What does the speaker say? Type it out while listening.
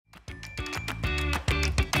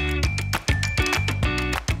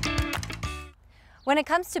When it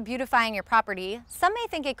comes to beautifying your property, some may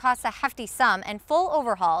think it costs a hefty sum and full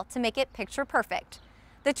overhaul to make it picture perfect.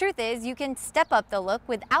 The truth is, you can step up the look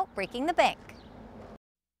without breaking the bank.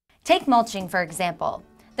 Take mulching, for example.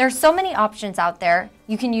 There are so many options out there.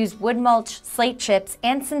 You can use wood mulch, slate chips,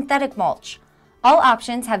 and synthetic mulch. All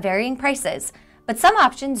options have varying prices, but some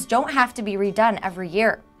options don't have to be redone every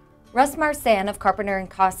year. Russ Marsan of Carpenter &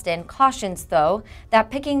 Costin cautions, though,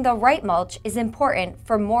 that picking the right mulch is important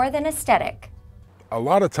for more than aesthetic. A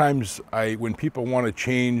lot of times when people want to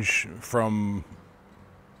change from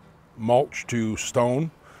mulch to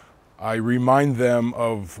stone, I remind them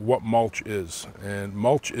of what mulch is. And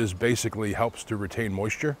mulch is basically helps to retain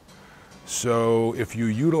moisture. So if you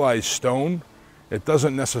utilize stone, it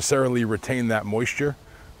doesn't necessarily retain that moisture.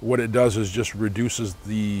 What it does is just reduces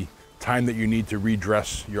the time that you need to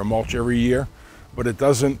redress your mulch every year, but it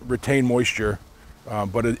doesn't retain moisture,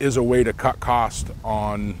 but it is a way to cut cost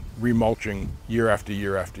on remulching year after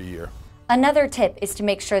year after year. Another tip is to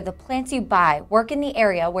make sure the plants you buy work in the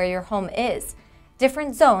area where your home is.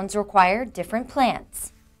 Different zones require different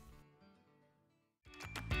plants.